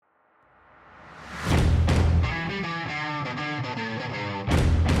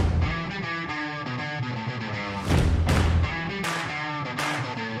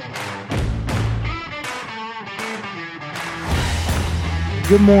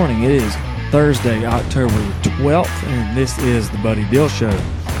Good morning. It is Thursday, October the 12th, and this is the Buddy Dill Show.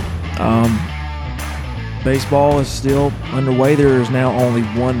 Baseball is still underway. There is now only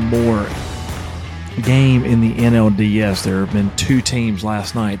one more game in the NLDS. There have been two teams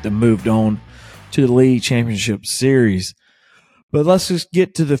last night that moved on to the League Championship Series. But let's just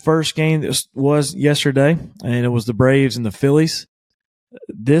get to the first game that was yesterday, and it was the Braves and the Phillies.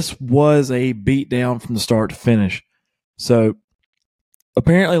 This was a beatdown from the start to finish. So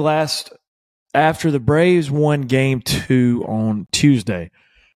apparently after the Braves won Game 2 on Tuesday,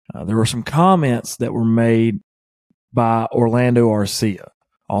 there were some comments that were made by Orlando Arcia.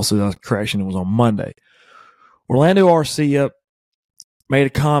 Also, the correction, it was on Monday. Orlando Arcia made a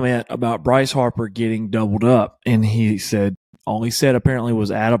comment about Bryce Harper getting doubled up, and all he said apparently was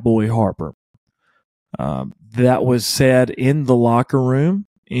 "attaboy Harper." That was said in the locker room,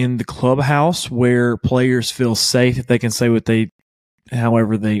 in the clubhouse, where players feel safe if they can say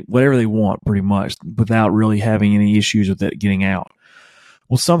whatever they want, pretty much, without really having any issues with it getting out.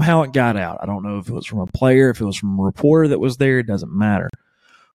 Well, somehow it got out. I don't know if it was from a player, if it was from a reporter that was there. It doesn't matter.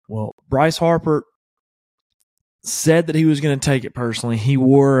 Well, Bryce Harper said that he was going to take it personally. He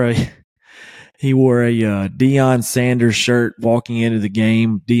wore a Deion Sanders shirt walking into the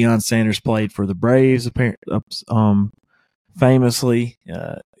game. Deion Sanders played for the Braves, famously.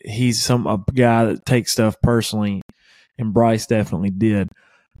 He's a guy that takes stuff personally, and Bryce definitely did.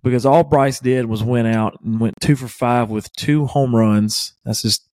 Because all Bryce did was went out and went 2 for 5 with 2 home runs.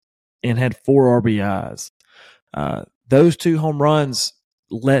 And had 4 RBIs. Those 2 home runs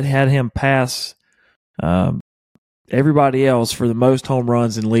had him pass everybody else for the most home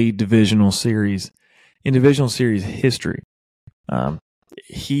runs in divisional series history.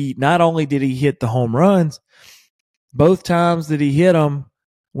 He not only did he hit the home runs, both times that he hit them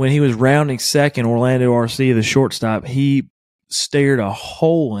when he was rounding second, Orlando Arcia, the shortstop, he stared a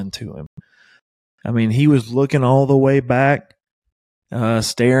hole into him. I mean, he was looking all the way back,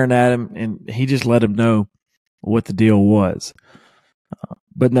 staring at him, and he just let him know what the deal was.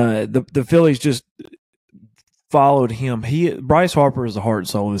 But no, the Phillies just followed him. Bryce Harper is the heart and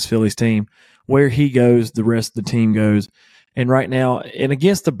soul of this Phillies team. Where he goes, the rest of the team goes. And right now, and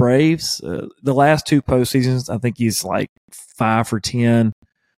against the Braves, the last 2 postseasons, I think he's like 5 for 10.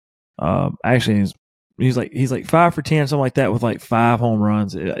 Actually, he's like 5 for 10, something like that, with like 5 home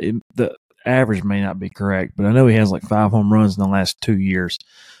runs. The average may not be correct, but I know he has like 5 home runs in the last 2 years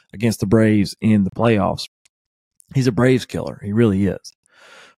against the Braves in the playoffs. He's a Braves killer. He really is.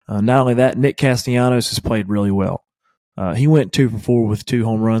 Not only that, Nick Castellanos has played really well. He went 2 for 4 with 2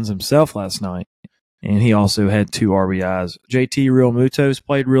 home runs himself last night, and he also had 2 RBIs. JT Realmuto's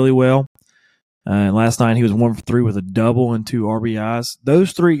played really well. Last night he was 1 for 3 with a double and 2 RBIs.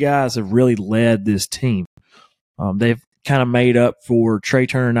 Those 3 guys have really led this team. They've kind of made up for Trey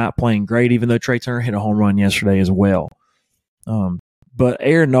Turner not playing great, even though Trey Turner hit a home run yesterday as well. But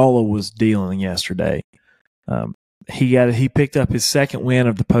Aaron Nola was dealing yesterday. He picked up his second win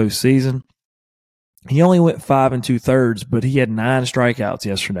of the postseason. He only went 5 2/3, but he had 9 strikeouts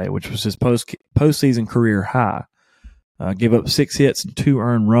yesterday, which was his postseason career high. Gave up 6 hits and 2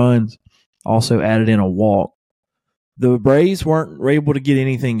 earned runs. Also added in a walk. The Braves weren't able to get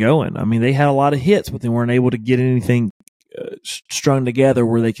anything going. I mean, they had a lot of hits, but they weren't able to get anything strung together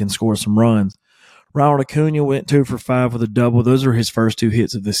where they can score some runs. Ronald Acuna went 2 for 5 with a double. Those are his first 2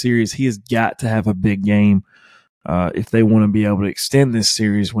 hits of the series. He has got to have a big game if they want to be able to extend this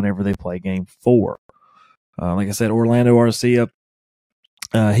series whenever they play Game 4. Like I said, Orlando Arcia,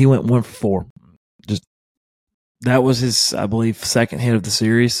 he went 1 for 4. That was his, I believe, second hit of the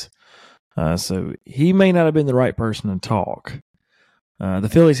series. So he may not have been the right person to talk. The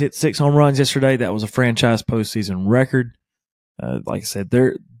Phillies hit 6 home runs yesterday. That was a franchise postseason record. Like I said,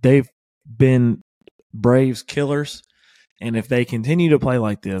 they've been Braves killers, and if they continue to play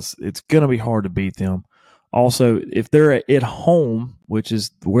like this, it's going to be hard to beat them. Also, if they're at home, which is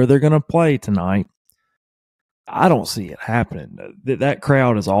where they're going to play tonight, I don't see it happening. That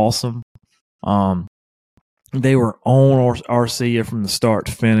crowd is awesome. They were on Arcia from the start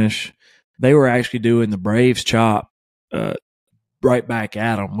to finish. They were actually doing the Braves chop right back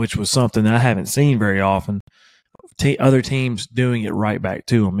at them, which was something that I haven't seen very often. Other teams doing it right back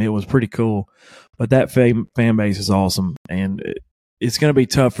to them. It was pretty cool. But that fan base is awesome, and it's going to be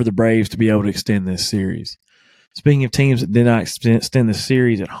tough for the Braves to be able to extend this series. Speaking of teams that did not extend the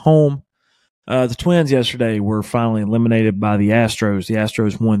series at home, the Twins yesterday were finally eliminated by the Astros. The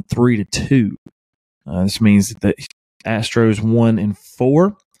Astros won 3-2. This means that the Astros won in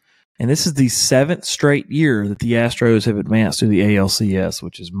 4. And this is the 7th straight year that the Astros have advanced to the ALCS,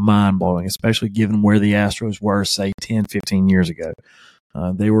 which is mind-blowing, especially given where the Astros were, say, 10, 15 years ago.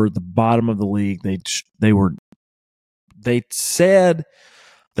 They were at the bottom of the league. They said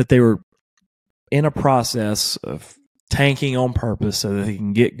that they were in a process of tanking on purpose so that they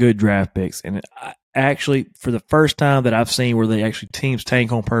can get good draft picks. And actually, for the first time that I've seen where teams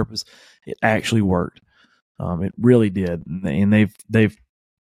tank on purpose, it actually worked. It really did, and they've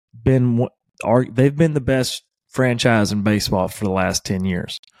been the best franchise in baseball for the last 10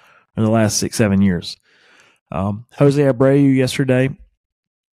 years, or the last 6-7 years. Jose Abreu yesterday,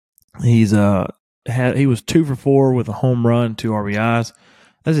 he was 2 for 4 with a home run, 2 RBIs.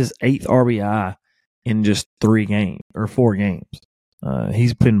 That's his 8th RBI in just 4 games.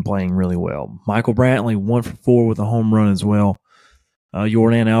 He's been playing really well. Michael Brantley, 1 for 4 with a home run as well.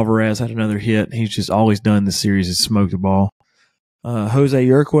 Yordan Alvarez had another hit. He's just always done this series is smoke the ball. Jose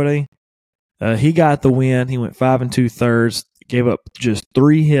Urquidy, he got the win. He went 5 2/3, gave up just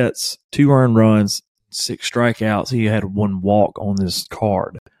 3 hits, 2 earned runs, 6 strikeouts. He had 1 walk on this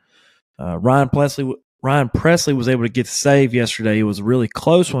card. Ryan Presley was able to get the save yesterday. It was a really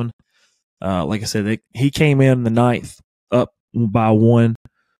close one. Like I said, he came in the 9th up by 1,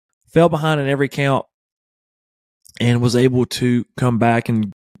 fell behind in every count, and was able to come back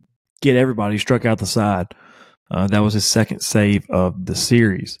and get everybody. He struck out the side. That was his 2nd save of the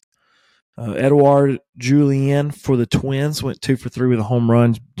series. Edouard Julien for the Twins went 2 for 3 with a home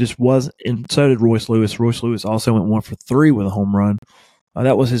run. And so did Royce Lewis. Royce Lewis also went 1 for 3 with a home run.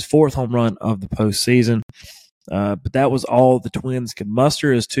 That was his 4th home run of the postseason. But that was all the Twins could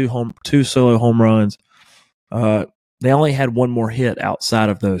muster as 2 solo home runs. They only had 1 more hit outside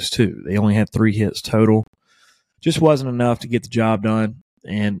of those 2. They only had 3 hits total. Just wasn't enough to get the job done,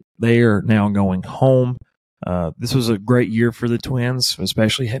 and they are now going home. This was a great year for the Twins,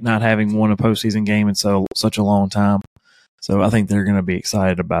 especially not having won a postseason game in such a long time. So I think they're going to be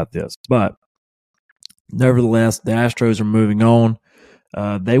excited about this. But nevertheless, the Astros are moving on.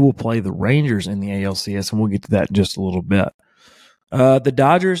 They will play the Rangers in the ALCS, and we'll get to that in just a little bit. The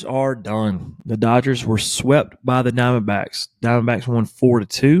Dodgers are done. The Dodgers were swept by the Diamondbacks. Diamondbacks won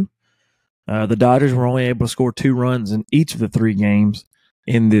 4-2. The Dodgers were only able to score 2 runs in each of the 3 games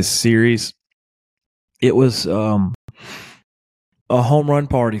in this series. It was a home run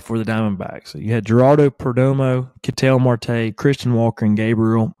party for the Diamondbacks. So you had Gerardo Perdomo, Ketel Marte, Christian Walker, and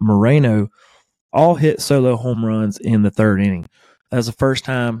Gabriel Moreno all hit solo home runs in the 3rd inning. That was the first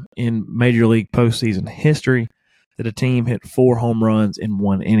time in Major League postseason history that a team hit 4 home runs in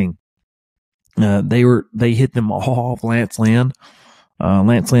 1 inning. They hit them all off Lance Lynn.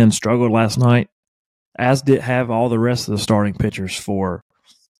 Lance Lynn struggled last night, as did have all the rest of the starting pitchers for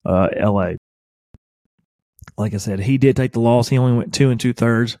LA. Like I said, he did take the loss. He only went 2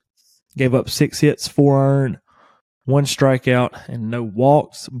 2/3, gave up 6 hits, 4 earned, 1 strikeout, and no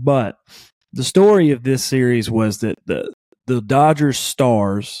walks. But the story of this series was that the Dodgers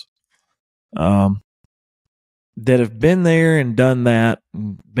stars that have been there and done that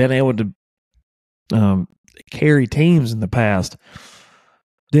and been able to carry teams in the past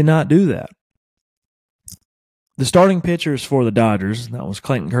did not do that. The starting pitchers for the Dodgers, that was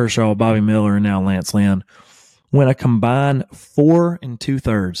Clayton Kershaw, Bobby Miller, and now Lance Lynn, went a combined 4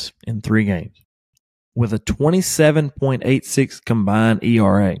 2/3 in 3 games with a 27.86 combined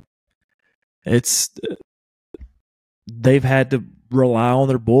ERA. They've had to rely on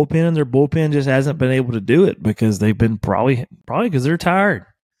their bullpen, and their bullpen just hasn't been able to do it because they've been probably because they're tired.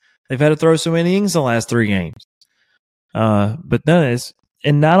 They've had to throw so many innings the last 3 games. But no,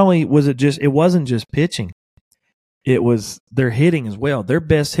 and not only was it wasn't just pitching. It was their hitting as well. Their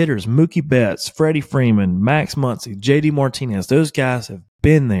best hitters, Mookie Betts, Freddie Freeman, Max Muncy, J.D. Martinez, those guys have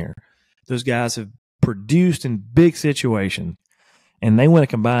been there. Those guys have produced in big situations. And they went a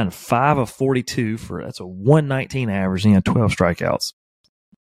combined 5 of 42 that's a 119 average and 12 strikeouts.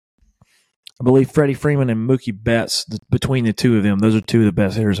 I believe Freddie Freeman and Mookie Betts, between the 2 of them, those are 2 of the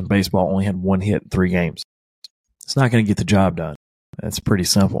best hitters in baseball, only had 1 hit in 3 games. It's not going to get the job done. That's pretty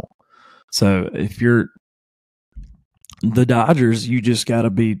simple. So if you're the Dodgers, you just got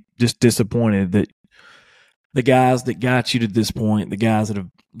to be just disappointed that the guys that got you to this point, the guys that have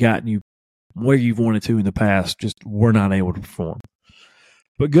gotten you where you've wanted to in the past, just were not able to perform.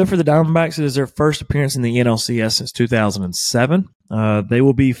 But good for the Diamondbacks. It is their first appearance in the NLCS since 2007. They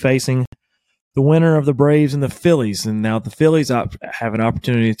will be facing the winner of the Braves and the Phillies. And now the Phillies have an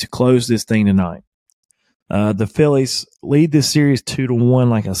opportunity to close this thing tonight. The Phillies lead this series 2-1.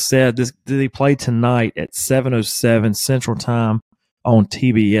 Like I said, they play tonight at 7:07 Central Time on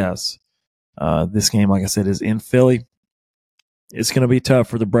TBS. This game, like I said, is in Philly. It's going to be tough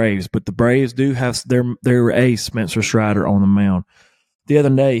for the Braves, but the Braves do have their ace, Spencer Strider, on the mound. The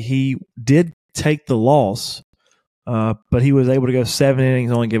other day, he did take the loss but he was able to go 7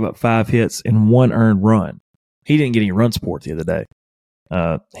 innings, only give up 5 hits and 1 earned run. He didn't get any run support the other day.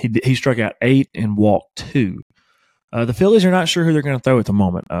 He struck out 8 and walked 2. The Phillies are not sure who they're going to throw at the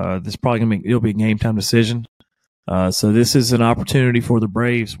moment. This is probably going to it'll be a game time decision. So this is an opportunity for the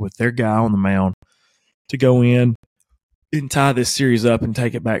Braves with their guy on the mound to go in and tie this series up and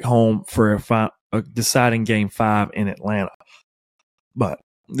take it back home for a deciding Game 5 in Atlanta. But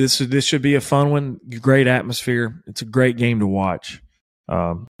this should be a fun one. Great atmosphere. It's a great game to watch.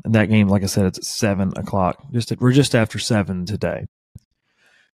 And that game, like I said, it's at 7 o'clock. We're just after 7 today.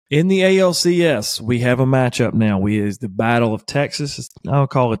 In the ALCS, we have a matchup now. Is the Battle of Texas. I'll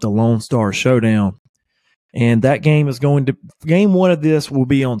call it the Lone Star Showdown. And that game is game 1 of this will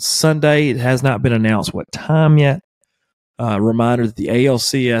be on Sunday. It has not been announced what time yet. Reminder that the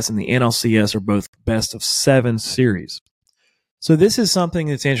ALCS and the NLCS are both best of 7 series. So this is something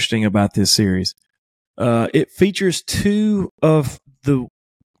that's interesting about this series. It features 2 of the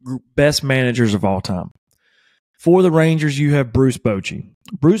best managers of all time. For the Rangers, you have Bruce Bochy.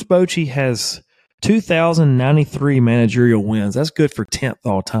 Bruce Bochy has 2,093 managerial wins. That's good for 10th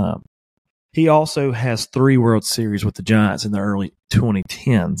all time. He also has 3 World Series with the Giants in the early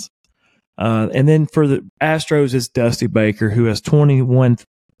 2010s. And then for the Astros, it's Dusty Baker, who has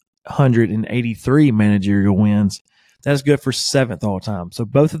 2,183 managerial wins. That's good for 7th all time. So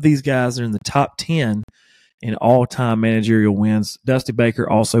both of these guys are in the top 10 in all-time managerial wins. Dusty Baker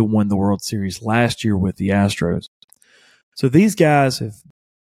also won the World Series last year with the Astros. So these guys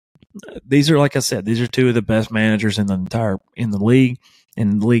these are, like I said, these are 2 of the best managers in the league,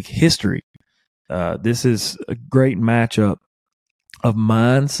 in league history. This is a great matchup of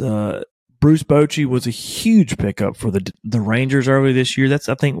minds. Bruce Bochy was a huge pickup for the Rangers early this year. That's,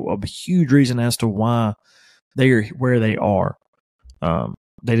 I think, a huge reason as to why they are where they are.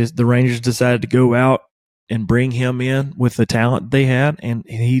 The Rangers decided to go out and bring him in with the talent they had, and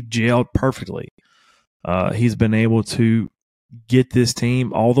he gelled perfectly. He's been able to get this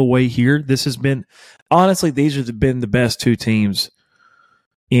team all the way here. This has been, honestly, these have been the best 2 teams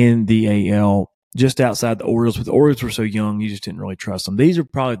in the AL, just outside the Orioles. But the Orioles were so young, you just didn't really trust them. These are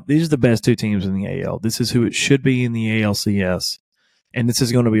the best 2 teams in the AL. This is who it should be in the ALCS. And this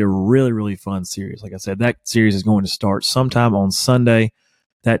is going to be a really, really fun series. Like I said, that series is going to start sometime on Sunday.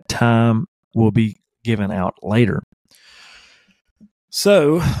 That time will be given out later.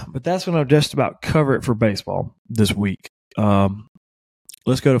 So, but that's going to just about cover it for baseball this week.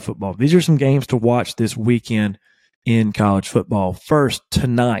 Let's go to football. These are some games to watch this weekend in college football. First,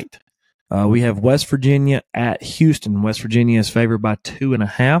 tonight, we have West Virginia at Houston. West Virginia is favored by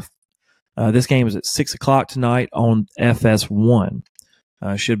 2.5. This game is at 6 o'clock tonight on FS1.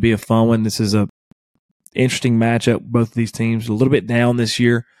 Should be a fun one. This is a interesting matchup. Both of these teams a little bit down this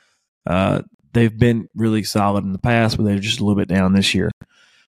year. They've been really solid in the past, but they're just a little bit down this year.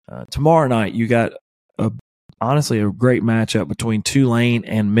 Tomorrow night, you got honestly a great matchup between Tulane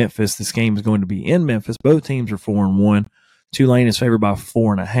and Memphis. This game is going to be in Memphis. Both teams are 4-1. Tulane is favored by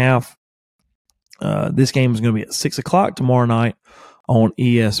 4.5. This game is going to be at 6 o'clock tomorrow night on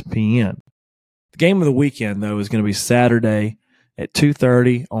ESPN. The game of the weekend, though, is going to be Saturday at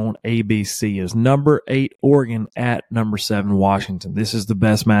 2:30 on ABC. Is number 8 Oregon at number 7 Washington. This is the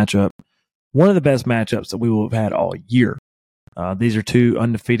best matchup, one of the best matchups that we will have had all year. These are 2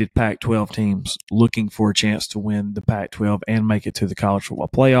 undefeated Pac-12 teams looking for a chance to win the Pac-12 and make it to the college football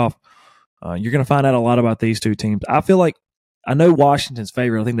playoff. You're going to find out a lot about these 2 teams. I feel like I know Washington's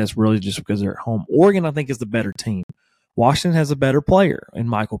favorite. I think that's really just because they're at home. Oregon, I think, is the better team. Washington has a better player in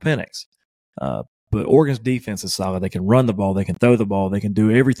Michael Penix. But Oregon's defense is solid. They can run the ball. They can throw the ball. They can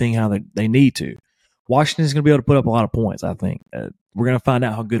do everything how they need to. Washington's going to be able to put up a lot of points, I think. We're going to find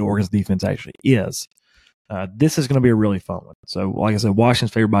out how good Oregon's defense actually is. This is going to be a really fun one. So, like I said,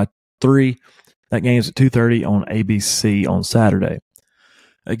 Washington's favored by 3. That game's at 2:30 on ABC on Saturday.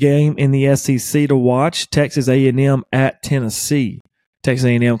 A game in the SEC to watch, Texas A&M at Tennessee. Texas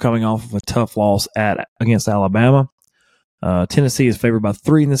A&M coming off of a tough loss against Alabama. Tennessee is favored by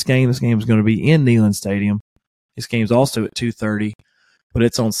 3 in this game. This game is going to be in Neyland Stadium. This game is also at 2:30, but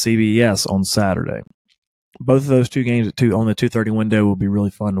it's on CBS on Saturday. Both of those 2 games on the 2:30 window will be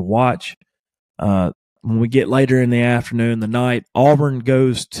really fun to watch. When we get later in the afternoon, the night, Auburn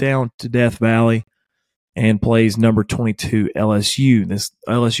goes down to Death Valley and plays number 22 LSU. This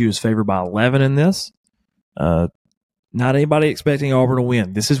LSU is favored by 11 in this. Not anybody expecting Auburn to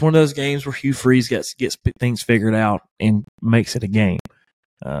win. This is one of those games where Hugh Freeze gets things figured out and makes it a game.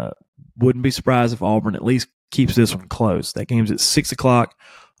 Wouldn't be surprised if Auburn at least keeps this one close. That game's at 6 o'clock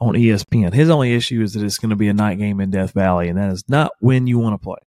on ESPN. His only issue is that it's going to be a night game in Death Valley, and that is not when you want to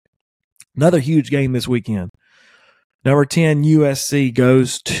play. Another huge game this weekend. Number 10, USC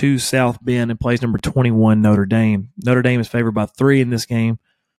goes to South Bend and plays number 21, Notre Dame. Notre Dame is favored by 3 in this game,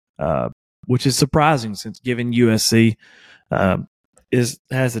 which is surprising since given USC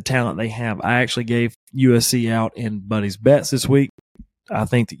has the talent they have. I actually gave USC out in Buddy's bets this week. I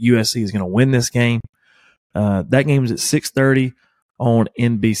think that USC is going to win this game. That game is at 6:30 on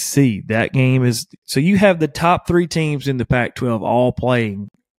NBC. That game is so you have the top 3 teams in the Pac-12 all playing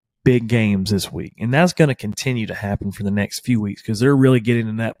big games this week, and that's going to continue to happen for the next few weeks because they're really getting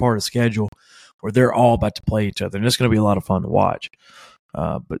in that part of schedule where they're all about to play each other, and it's going to be a lot of fun to watch.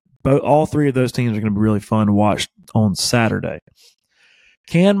 But all 3 of those teams are going to be really fun to watch on Saturday.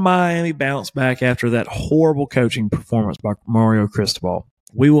 Can Miami bounce back after that horrible coaching performance by Mario Cristobal?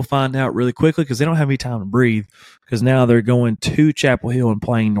 We will find out really quickly because they don't have any time to breathe because now they're going to Chapel Hill and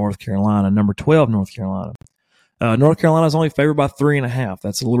playing North Carolina, number 12 North Carolina. North Carolina is only favored by 3.5.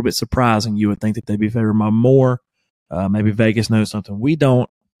 That's a little bit surprising. You would think that they'd be favored by more. Maybe Vegas knows something we don't.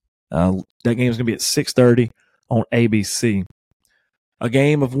 That game is going to be at 6:30 on ABC. A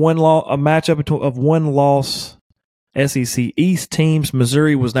game of a matchup of one loss SEC East teams.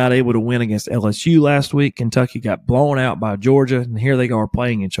 Missouri was not able to win against LSU last week. Kentucky got blown out by Georgia, and here they are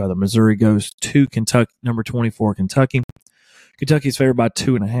playing each other. Missouri goes to Kentucky, number 24 Kentucky. Kentucky's favored by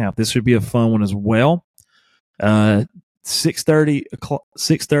 2.5. This should be a fun one as well.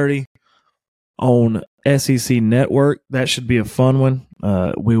 6:30 on SEC Network. That should be a fun one.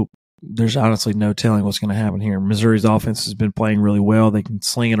 There's honestly no telling what's going to happen here. Missouri's offense has been playing really well. They can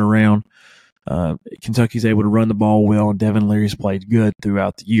sling it around. Kentucky's able to run the ball well, and Devin Leary's played good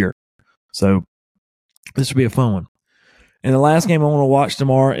throughout the year. So this should be a fun one. And the last game I want to watch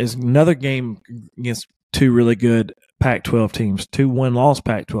tomorrow is another game against 2 really good Pac-12 teams, 2 win-loss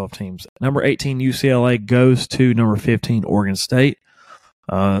Pac-12 teams. Number 18 UCLA goes to number 15 Oregon State.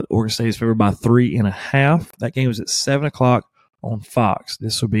 Oregon State is favored by 3.5. That game is at 7 o'clock on Fox.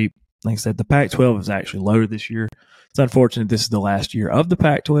 This will be, like I said, the Pac-12 is actually loaded this year. It's unfortunate this is the last year of the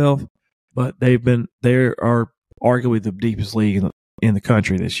Pac-12, but they are arguably the deepest league in the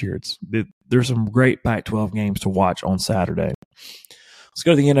country this year. There's some great Pac-12 games to watch on Saturday. Let's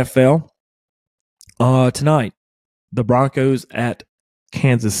go to the NFL. Tonight, the Broncos at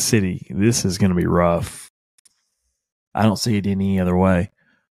Kansas City. This is going to be rough. I don't see it any other way.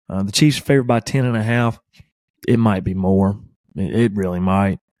 The Chiefs are favored by 10.5. It might be more. It really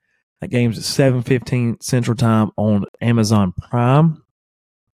might. That game's at 7:15 Central Time on Amazon Prime.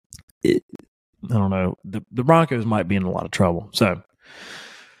 I don't know. The Broncos might be in a lot of trouble. So,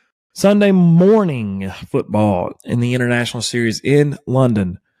 Sunday morning football in the International Series in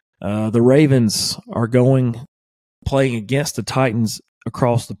London. The Ravens are playing against the Titans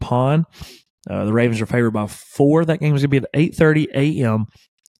across the pond. The Ravens are favored by 4. That game is going to be at 8:30 a.m.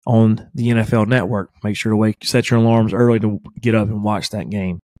 on the NFL Network. Make sure to set your alarms early to get up and watch that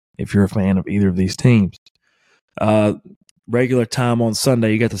game if you're a fan of either of these teams. Regular time on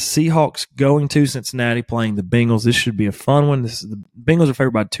Sunday, you got the Seahawks going to Cincinnati playing the Bengals. This should be a fun one. The Bengals are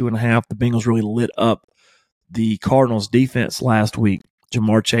favored by 2.5. The Bengals really lit up the Cardinals defense last week.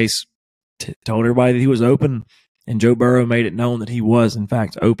 Jamar Chase told everybody that he was open, and Joe Burrow made it known that he was, in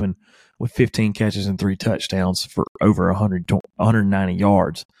fact, open with 15 catches and 3 touchdowns for over 190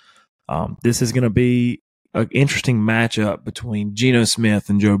 yards. This is going to be an interesting matchup between Geno Smith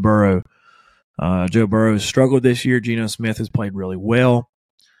and Joe Burrow. Joe Burrow has struggled this year. Geno Smith has played really well.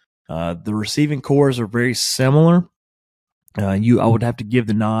 The receiving cores are very similar. I would have to give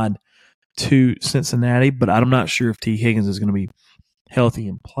the nod to Cincinnati, but I'm not sure if T. Higgins is going to be healthy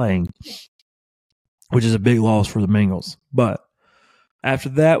and playing, which is a big loss for the Bengals. But after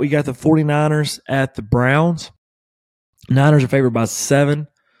that, we got the 49ers at the Browns. Niners are favored by 7.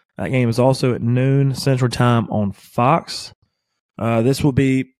 That game is also at noon Central Time on Fox. This will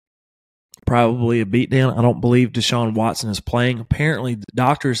be probably a beatdown. I don't believe Deshaun Watson is playing. Apparently, the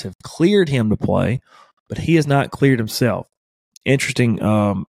doctors have cleared him to play, but he has not cleared himself.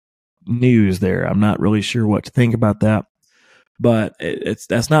 Interesting news there. I'm not really sure what to think about that, but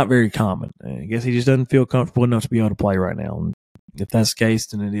that's not very common. I guess he just doesn't feel comfortable enough to be able to play right now. And if that's the case,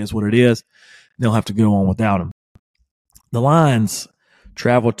 then it is what it is. They'll have to go on without him. The Lions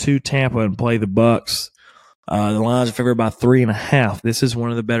travel to Tampa and play the Bucks. The Lions are favored by 3.5. This is one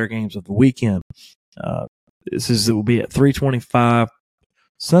of the better games of the weekend. It will be at 3:25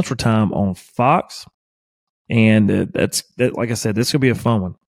 Central Time on Fox, and like I said, this could be a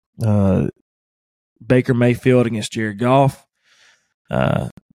fun one. Baker Mayfield against Jared Goff. I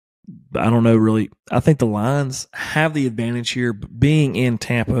don't know really. I think the Lions have the advantage here. But being in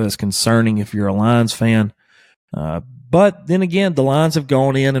Tampa is concerning if you're a Lions fan. But then again, the Lions have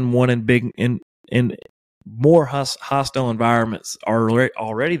gone in and won in more hostile environments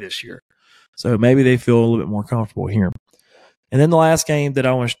already this year. So maybe they feel a little bit more comfortable here. And then the last game that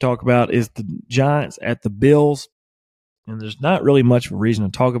I want to talk about is the Giants at the Bills. And there's not really much of a reason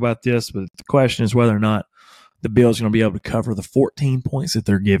to talk about this, but the question is whether or not the Bills are going to be able to cover the 14 points that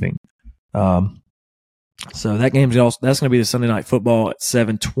they're giving. So that game's that's going to be the Sunday Night Football at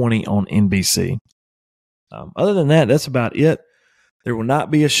 7:20 on NBC. Other than that, that's about it. There will not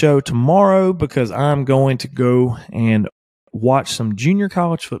be a show tomorrow because I'm going to go and watch some junior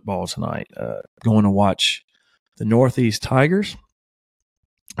college football tonight. Going to watch the Northeast Tigers,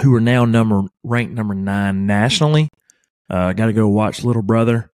 who are now ranked number 9 nationally. Got to go watch little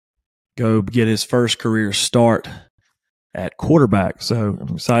brother go get his first career start at quarterback. So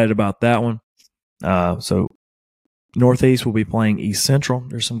I'm excited about that one. So Northeast will be playing East Central.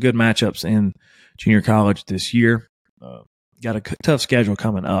 There's some good matchups in junior college this year. Got a tough schedule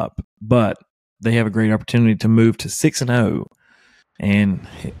coming up, but they have a great opportunity to move to 6-0, and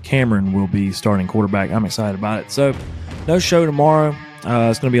Cameron will be starting quarterback. I'm excited about it. So no show tomorrow.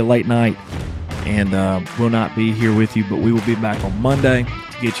 It's going to be a late night, and we'll not be here with you, but we will be back on Monday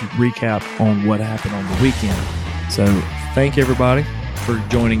to get you recap on what happened on the weekend. So thank everybody for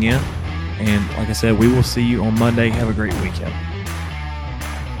joining in. And like I said, we will see you on Monday. Have a great weekend.